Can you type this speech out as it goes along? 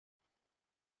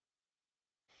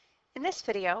In this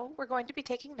video, we're going to be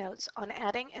taking notes on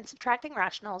adding and subtracting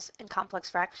rationals in complex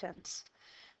fractions.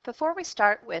 Before we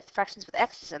start with fractions with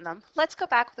x's in them, let's go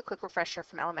back with a quick refresher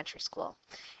from elementary school.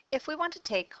 If we want to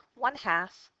take 1/2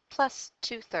 plus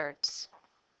 2/3,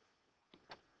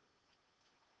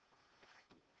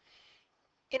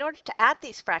 in order to add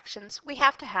these fractions, we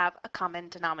have to have a common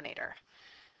denominator.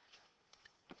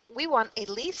 We want a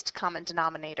least common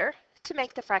denominator to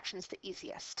make the fractions the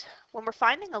easiest. When we're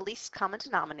finding a least common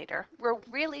denominator, we're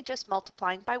really just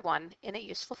multiplying by 1 in a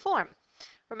useful form.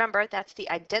 Remember, that's the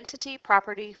identity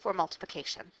property for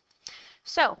multiplication.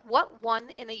 So what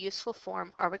 1 in a useful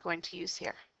form are we going to use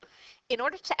here? In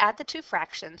order to add the two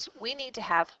fractions, we need to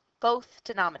have both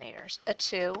denominators, a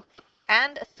 2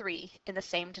 and a 3 in the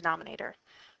same denominator.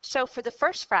 So for the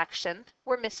first fraction,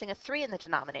 we're missing a 3 in the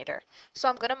denominator. So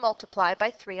I'm going to multiply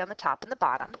by 3 on the top and the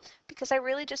bottom, because I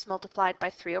really just multiplied by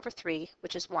 3 over 3,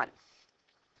 which is 1.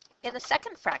 In the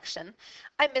second fraction,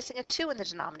 I'm missing a 2 in the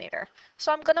denominator,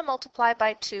 so I'm going to multiply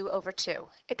by 2 over 2.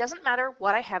 It doesn't matter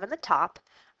what I have in the top,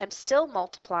 I'm still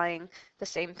multiplying the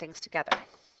same things together.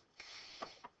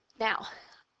 Now,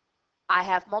 I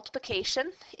have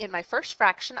multiplication. In my first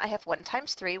fraction, I have 1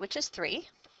 times 3, which is 3.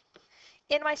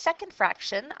 In my second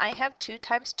fraction, I have 2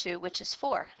 times 2, which is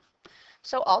 4.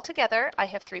 So altogether, I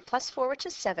have 3 plus 4, which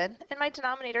is 7, and my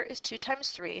denominator is 2 times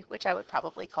 3, which I would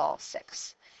probably call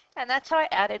 6. And that's how I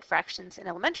added fractions in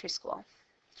elementary school.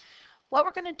 What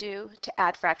we're going to do to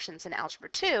add fractions in Algebra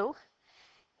 2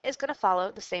 is going to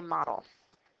follow the same model.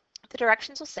 The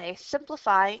directions will say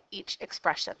simplify each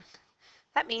expression.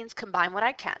 That means combine what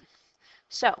I can.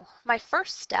 So my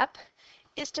first step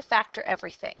is to factor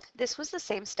everything. This was the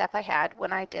same step I had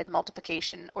when I did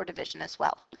multiplication or division as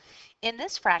well. In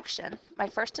this fraction, my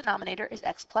first denominator is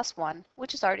x plus 1,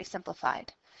 which is already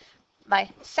simplified. My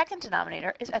second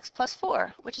denominator is x plus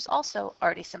 4, which is also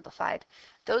already simplified.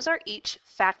 Those are each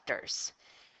factors.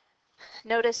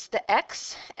 Notice the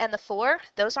x and the 4,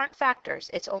 those aren't factors.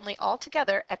 It's only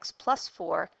altogether x plus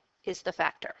 4 is the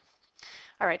factor.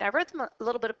 All right, I wrote them a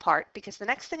little bit apart because the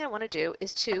next thing I want to do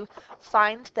is to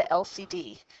find the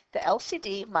LCD. The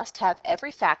LCD must have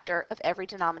every factor of every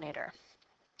denominator.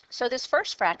 So this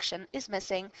first fraction is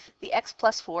missing the x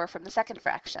plus 4 from the second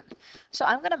fraction. So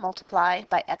I'm going to multiply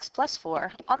by x plus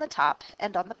 4 on the top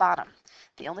and on the bottom.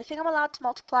 The only thing I'm allowed to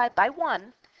multiply by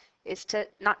 1 is to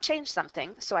not change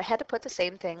something, so I had to put the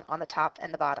same thing on the top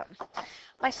and the bottom.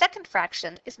 My second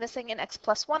fraction is missing an x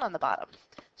plus 1 on the bottom,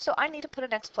 so I need to put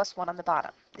an x plus 1 on the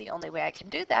bottom. The only way I can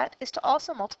do that is to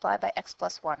also multiply by x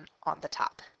plus 1 on the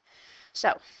top.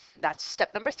 So that's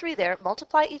step number 3 there.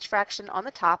 Multiply each fraction on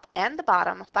the top and the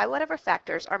bottom by whatever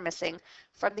factors are missing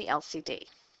from the LCD.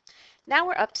 Now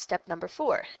we're up to step number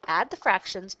 4. Add the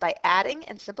fractions by adding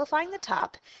and simplifying the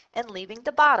top and leaving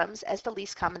the bottoms as the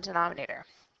least common denominator.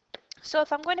 So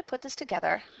if I'm going to put this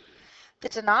together, the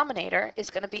denominator is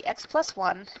going to be x plus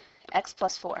 1, x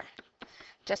plus 4.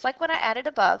 Just like when I added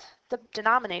above, the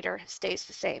denominator stays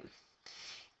the same.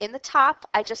 In the top,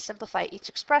 I just simplify each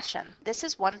expression. This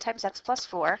is 1 times x plus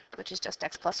 4, which is just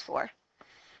x plus 4.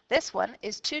 This one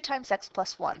is 2 times x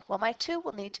plus 1. Well, my 2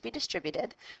 will need to be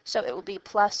distributed, so it will be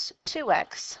plus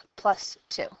 2x plus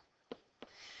 2.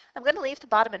 I'm going to leave the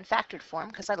bottom in factored form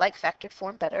because I like factored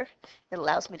form better. It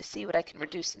allows me to see what I can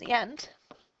reduce in the end.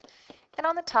 And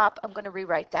on the top, I'm going to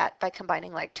rewrite that by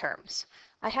combining like terms.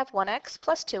 I have 1x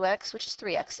plus 2x, which is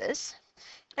 3x's,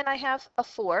 and I have a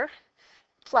 4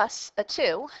 plus a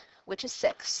 2, which is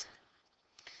 6.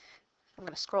 I'm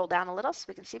going to scroll down a little so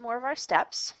we can see more of our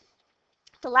steps.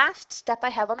 The last step I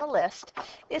have on the list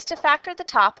is to factor the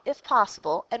top if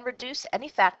possible and reduce any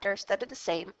factors that are the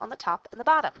same on the top and the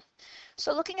bottom.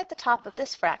 So looking at the top of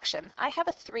this fraction, I have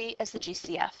a 3 as the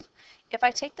GCF. If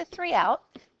I take the 3 out,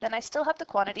 then I still have the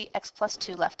quantity x plus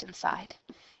 2 left inside.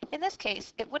 In this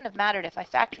case, it wouldn't have mattered if I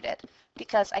factored it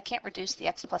because I can't reduce the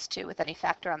x plus 2 with any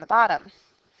factor on the bottom.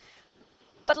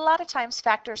 But a lot of times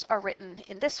factors are written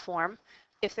in this form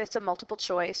if it's a multiple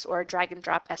choice or a drag and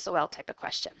drop SOL type of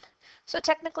question. So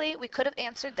technically, we could have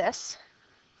answered this,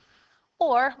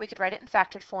 or we could write it in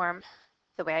factored form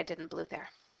the way I did in blue there.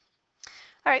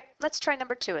 All right, let's try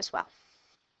number 2 as well.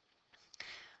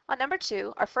 On number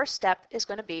 2, our first step is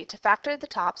going to be to factor the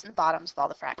tops and bottoms of all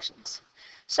the fractions.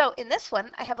 So in this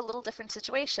one, I have a little different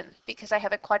situation because I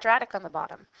have a quadratic on the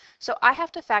bottom. So I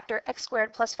have to factor x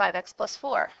squared plus 5x plus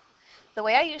 4. The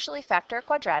way I usually factor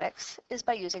quadratics is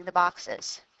by using the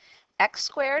boxes. X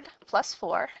squared plus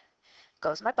 4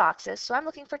 goes in my boxes, so I'm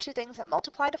looking for two things that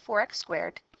multiply to 4x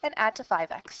squared and add to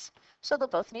 5x. So they'll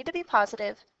both need to be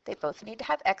positive, they both need to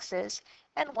have x's,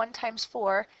 and 1 times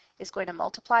 4 is going to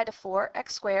multiply to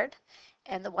 4x squared,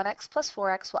 and the 1x plus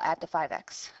 4x will add to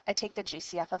 5x. I take the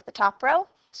GCF of the top row,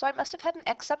 so I must have had an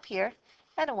x up here,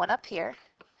 and a 1 up here,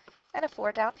 and a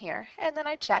 4 down here, and then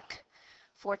I check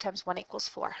 4 times 1 equals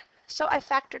 4. So I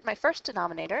factored my first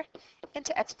denominator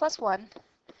into x plus 1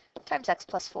 times x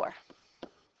plus 4.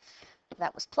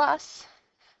 That was plus.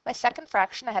 My second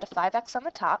fraction, I had a 5x on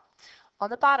the top. On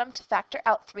the bottom, to factor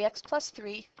out 3x plus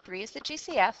 3, 3 is the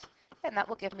GCF, and that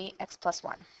will give me x plus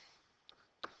 1.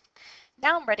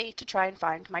 Now I'm ready to try and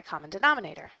find my common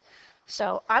denominator.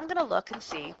 So I'm going to look and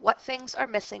see what things are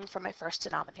missing from my first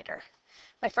denominator.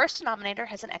 My first denominator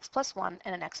has an x plus 1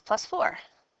 and an x plus 4.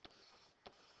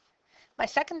 My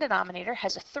second denominator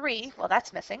has a 3, well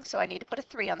that's missing, so I need to put a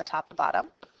 3 on the top and bottom,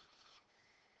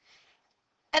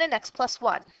 and an x plus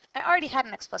 1. I already had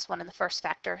an x plus 1 in the first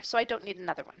factor, so I don't need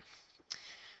another one.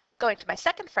 Going to my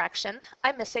second fraction,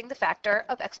 I'm missing the factor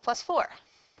of x plus 4.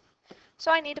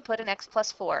 So I need to put an x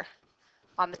plus 4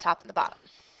 on the top and the bottom.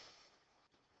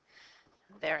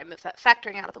 There, I moved that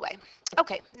factoring out of the way.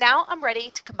 Okay, now I'm ready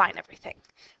to combine everything.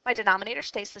 My denominator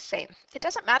stays the same. It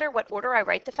doesn't matter what order I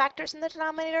write the factors in the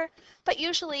denominator, but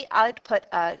usually I'd put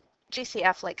a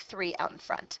GCF like 3 out in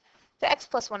front. The x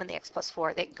plus 1 and the x plus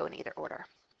 4, they can go in either order.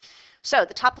 So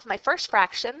the top of my first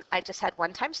fraction, I just had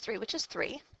 1 times 3, which is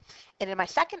 3. And in my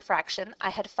second fraction, I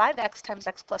had 5x times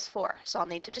x plus 4. So I'll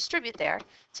need to distribute there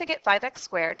to get 5x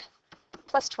squared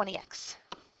plus 20x.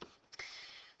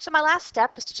 So my last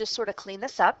step is to just sort of clean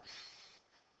this up.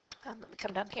 Let me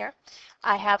come down here.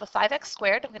 I have a 5x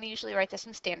squared. I'm going to usually write this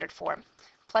in standard form.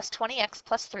 Plus 20x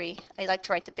plus 3. I like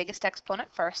to write the biggest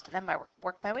exponent first and then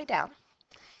work my way down.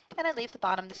 And I leave the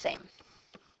bottom the same.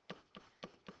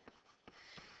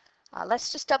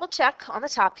 Let's just double check on the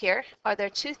top here. Are there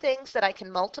two things that I can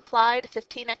multiply to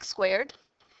 15x squared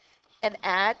and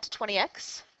add to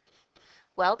 20x?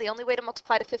 Well, the only way to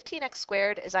multiply to 15x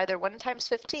squared is either 1 times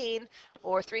 15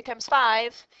 or 3 times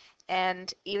 5.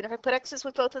 And even if I put x's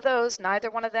with both of those,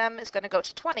 neither one of them is going to go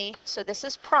to 20. So this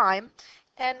is prime.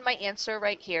 And my answer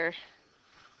right here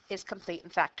is complete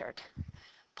and factored.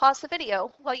 Pause the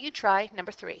video while you try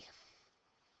number 3.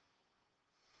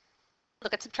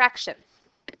 Look at subtraction.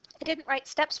 I didn't write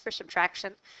steps for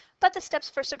subtraction, but the steps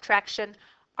for subtraction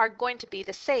are going to be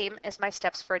the same as my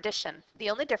steps for addition. The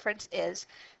only difference is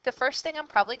the first thing I'm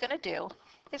probably going to do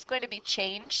is going to be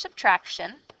change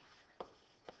subtraction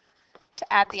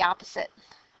to add the opposite.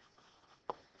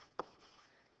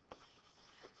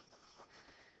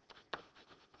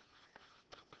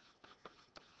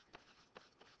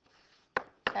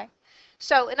 Okay.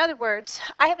 So in other words,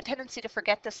 I have a tendency to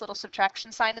forget this little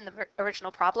subtraction sign in the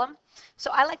original problem.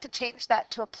 So I like to change that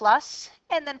to a plus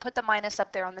and then put the minus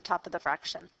up there on the top of the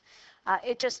fraction.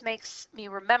 It just makes me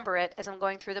remember it as I'm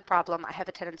going through the problem. I have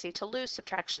a tendency to lose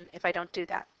subtraction if I don't do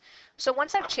that. So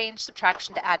once I've changed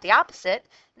subtraction to add the opposite,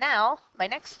 now my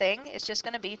next thing is just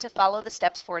going to be to follow the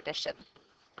steps for addition.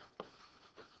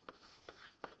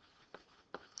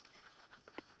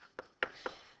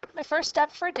 My first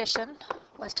step for addition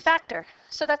was to factor.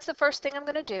 So that's the first thing I'm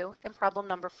going to do in problem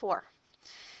number 4.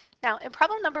 Now in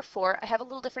problem number 4, I have a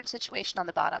little different situation on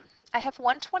the bottom. I have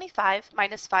 125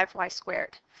 minus 5y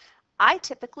squared. I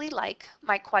typically like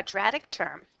my quadratic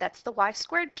term, that's the y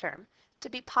squared term, to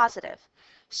be positive.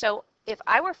 So if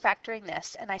I were factoring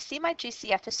this and I see my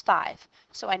GCF is 5,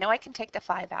 so I know I can take the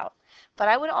 5 out, but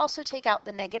I would also take out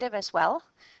the negative as well.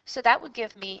 So that would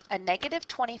give me a negative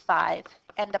 25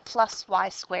 and a plus y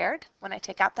squared when I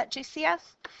take out that GCF.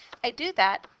 I do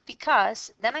that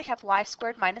because then I have y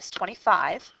squared minus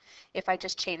 25 if I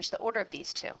just change the order of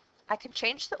these two. I can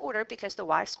change the order because the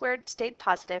y squared stayed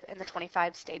positive and the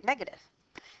 25 stayed negative.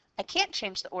 I can't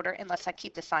change the order unless I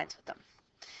keep the signs with them.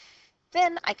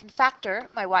 Then I can factor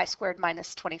my y squared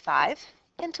minus 25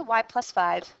 into y plus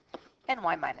 5 and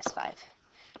y minus 5.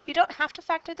 You don't have to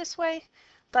factor this way,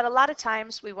 but a lot of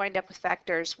times we wind up with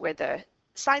factors where the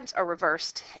signs are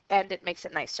reversed, and it makes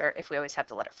it nicer if we always have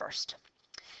the letter first.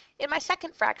 In my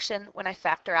second fraction, when I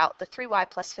factor out the 3y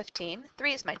plus 15,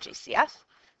 3 is my GCF,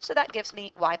 so that gives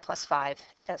me y plus 5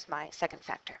 as my second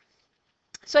factor.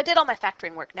 So I did all my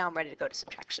factoring work. Now I'm ready to go to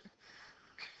subtraction.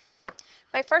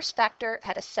 My first factor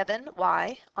had a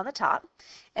 7y on the top,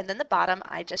 and then the bottom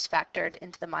I just factored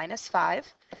into the minus 5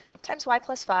 times y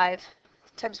plus 5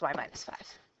 times y minus 5.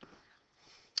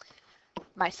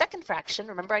 My second fraction,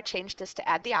 remember I changed this to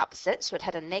add the opposite, so it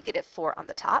had a negative 4 on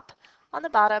the top. On the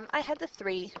bottom I had the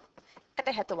 3, and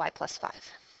I had the y plus 5.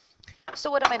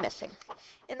 So what am I missing?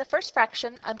 In the first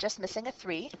fraction, I'm just missing a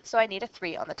 3, so I need a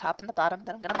 3 on the top and the bottom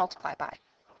that I'm going to multiply by.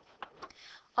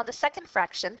 On the second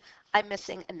fraction, I'm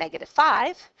missing a negative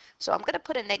 5, so I'm going to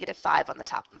put a negative 5 on the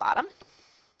top and bottom.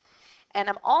 And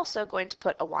I'm also going to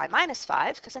put a y minus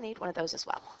 5 because I need one of those as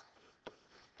well.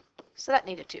 So that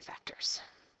needed 2 factors.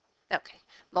 Okay,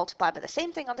 multiply by the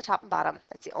same thing on the top and bottom.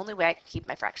 That's the only way I can keep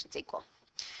my fractions equal.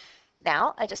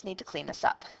 Now I just need to clean this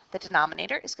up. The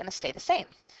denominator is going to stay the same.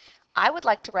 I would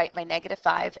like to write my negative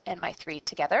 5 and my 3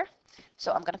 together.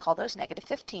 So I'm going to call those negative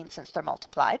 15 since they're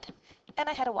multiplied. And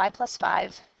I had a y plus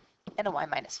 5 and a y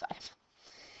minus 5.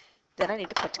 Then I need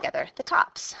to put together the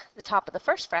tops. The top of the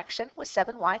first fraction was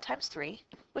 7y times 3,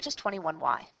 which is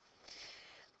 21y.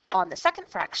 On the second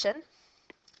fraction,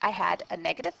 I had a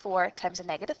negative 4 times a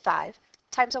negative 5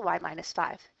 times a y minus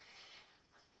 5.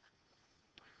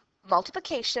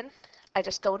 Multiplication, I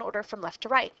just go in order from left to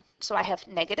right. So I have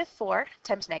negative 4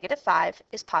 times negative 5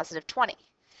 is positive 20.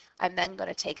 I'm then going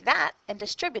to take that and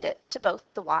distribute it to both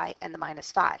the y and the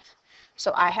minus 5.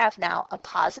 So I have now a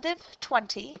positive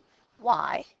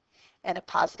 20y, and a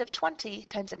positive 20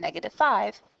 times a negative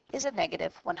 5 is a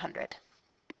negative 100.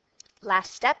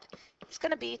 Last step is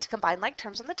going to be to combine like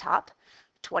terms on the top.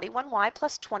 21y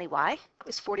plus 20y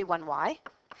is 41y.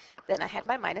 Then I had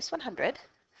my minus 100.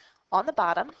 On the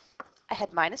bottom, I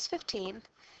had minus 15,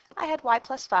 I had y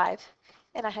plus 5,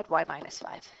 and I had y minus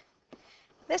 5.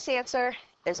 This answer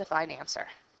is a fine answer.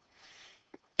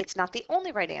 It's not the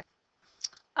only right answer.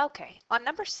 Okay, on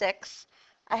number 6,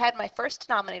 I had my first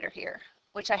denominator here,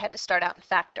 which I had to start out and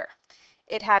factor.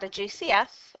 It had a GCF,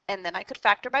 and then I could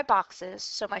factor by boxes,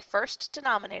 so my first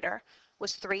denominator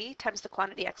was 3 times the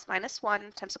quantity x minus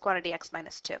 1 times the quantity x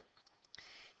minus 2.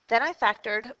 Then I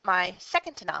factored my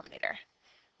second denominator.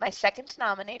 My second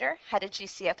denominator had a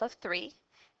GCF of 3.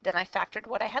 Then I factored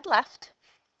what I had left,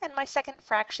 and my second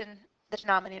fraction, the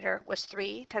denominator, was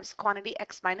 3 times the quantity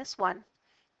x minus 1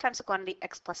 times the quantity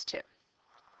x plus 2.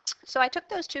 So I took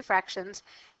those two fractions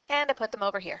and I put them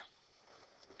over here.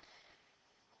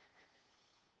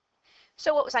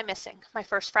 So what was I missing? My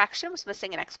first fraction was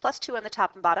missing an x plus 2 on the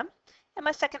top and bottom, and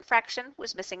my second fraction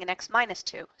was missing an x minus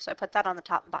 2, so I put that on the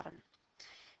top and bottom.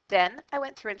 Then I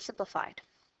went through and simplified.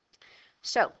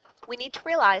 So we need to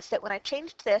realize that when I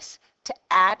changed this to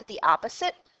add the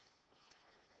opposite,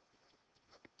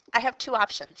 I have two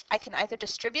options. I can either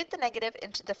distribute the negative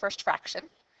into the first fraction,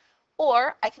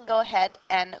 or I can go ahead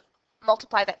and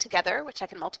multiply that together, which I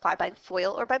can multiply by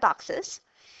FOIL or by boxes,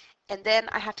 and then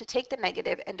I have to take the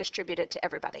negative and distribute it to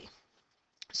everybody.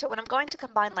 So when I'm going to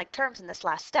combine like terms in this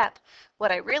last step,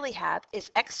 what I really have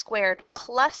is x squared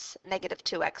plus negative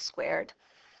 2x squared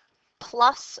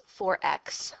plus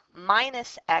 4x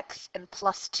minus x and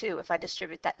plus 2 if I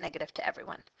distribute that negative to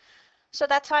everyone. So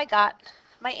that's how I got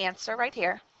my answer right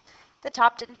here. The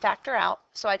top didn't factor out,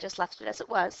 so I just left it as it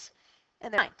was.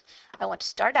 And then I want to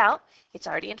start out, it's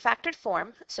already in factored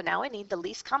form, so now I need the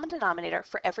least common denominator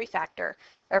for every factor,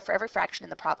 or for every fraction in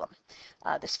the problem.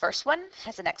 This first one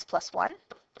has an x plus 1,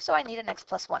 so I need an x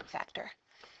plus 1 factor.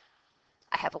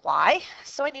 I have a y,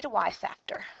 so I need a y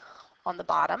factor. On the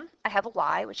bottom, I have a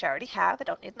y, which I already have, I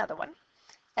don't need another one.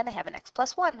 And I have an x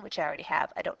plus 1, which I already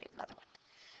have, I don't need another one.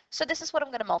 So this is what I'm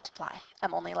going to multiply.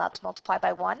 I'm only allowed to multiply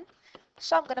by 1,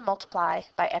 so I'm going to multiply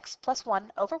by x plus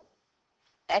 1 over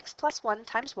x plus 1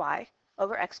 times y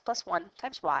over x plus 1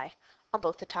 times y on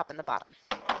both the top and the bottom.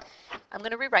 I'm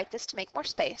going to rewrite this to make more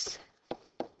space.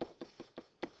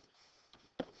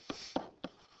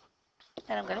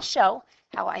 And I'm going to show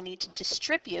how I need to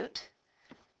distribute.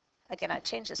 Again, I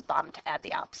changed this bottom to add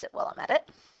the opposite while I'm at it.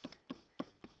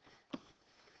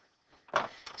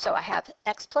 So I have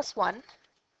x plus 1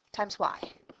 times y.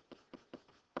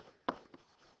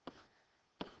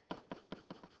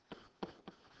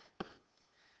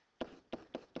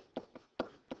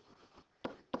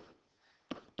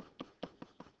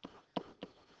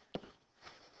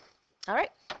 All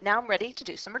right, now I'm ready to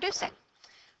do some reducing.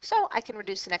 So I can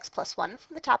reduce an x plus 1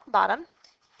 from the top and bottom,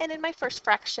 and in my first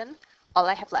fraction, all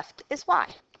I have left is y.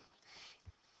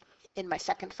 In my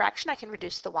second fraction, I can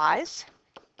reduce the y's,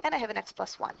 and I have an x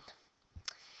plus 1.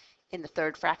 In the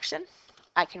third fraction,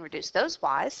 I can reduce those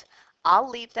y's. I'll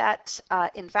leave that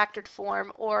in factored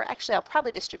form, or actually I'll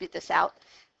probably distribute this out,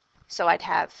 so I'd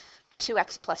have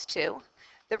 2x plus 2.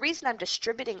 The reason I'm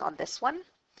distributing on this one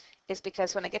is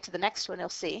because when I get to the next one, you'll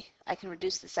see I can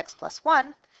reduce this x plus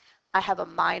 1. I have a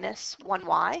minus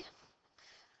 1y.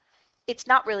 It's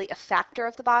not really a factor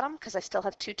of the bottom because I still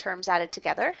have two terms added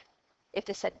together. If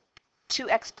this had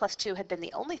 2x plus 2 had been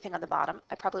the only thing on the bottom,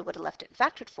 I probably would have left it in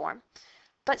factored form.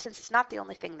 But since it's not the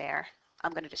only thing there,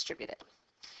 I'm going to distribute it.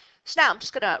 So now I'm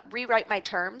just going to rewrite my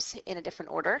terms in a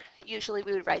different order. Usually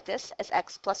we would write this as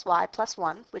x plus y plus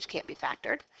 1, which can't be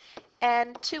factored,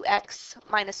 and 2x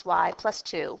minus y plus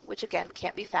 2, which again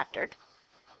can't be factored.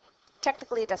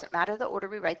 Technically, it doesn't matter the order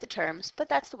we write the terms, but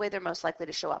that's the way they're most likely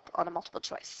to show up on a multiple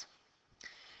choice.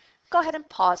 Go ahead and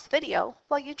pause the video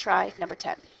while you try number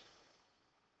 10.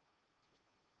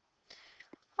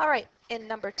 All right, in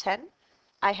number 10,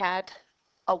 I had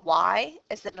a y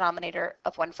as the denominator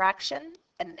of one fraction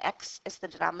and an x as the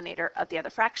denominator of the other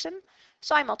fraction,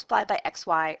 so I multiplied by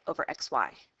xy over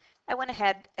xy. I went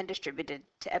ahead and distributed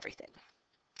to everything.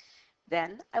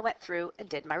 Then I went through and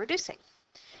did my reducing.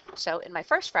 So in my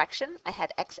first fraction, I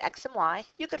had x and y.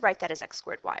 You could write that as x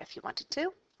squared y if you wanted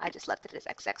to. I just left it as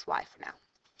xy for now.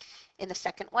 In the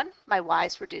second one, my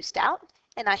y's reduced out,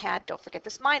 and I had, don't forget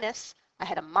this minus, I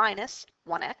had a minus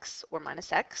 1x or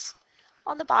minus x.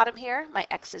 On the bottom here, my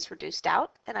x is reduced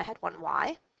out, and I had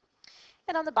 1y.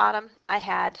 And on the bottom, I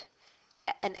had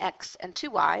an x and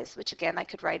two y's, which again I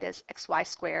could write as xy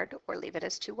squared or leave it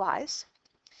as 2y's.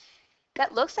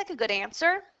 That looks like a good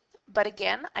answer, but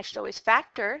again, I should always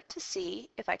factor to see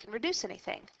if I can reduce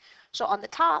anything. So on the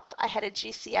top, I had a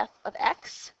GCF of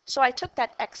x, so I took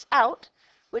that x out,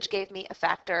 which gave me a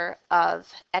factor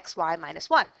of xy minus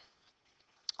 1.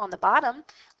 On the bottom,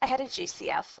 I had a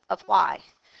GCF of y,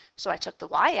 so I took the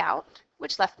y out,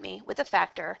 which left me with a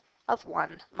factor of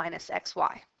 1 minus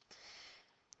xy.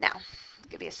 Now, I'll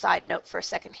give you a side note for a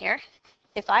second here.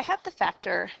 If I have the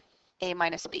factor a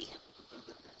minus b,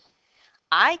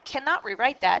 I cannot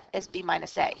rewrite that as b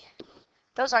minus a.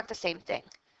 Those aren't the same thing.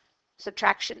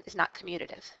 Subtraction is not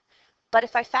commutative. But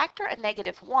if I factor a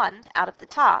negative 1 out of the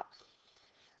top,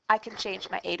 I can change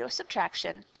my a to a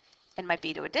subtraction and my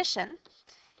b to addition,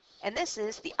 and this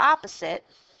is the opposite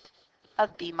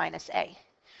of b minus a.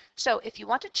 So if you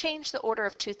want to change the order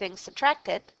of two things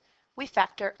subtracted, we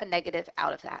factor a negative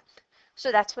out of that.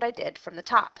 So that's what I did from the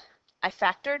top. I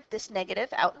factored this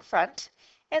negative out in front,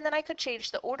 and then I could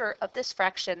change the order of this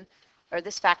fraction or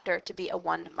this factor to be a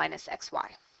 1 minus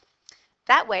xy.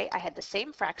 That way I had the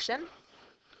same fraction,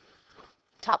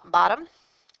 top and bottom,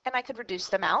 and I could reduce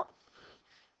them out,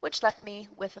 which left me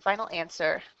with the final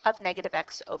answer of negative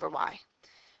x over y.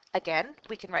 Again,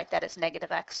 we can write that as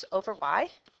negative x over y.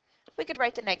 We could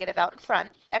write the negative out in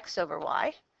front, x over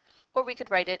y, or we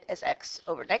could write it as x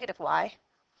over negative y.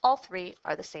 All three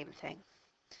are the same thing.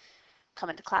 Come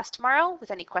into class tomorrow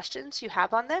with any questions you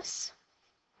have on this,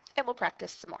 and we'll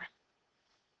practice some more.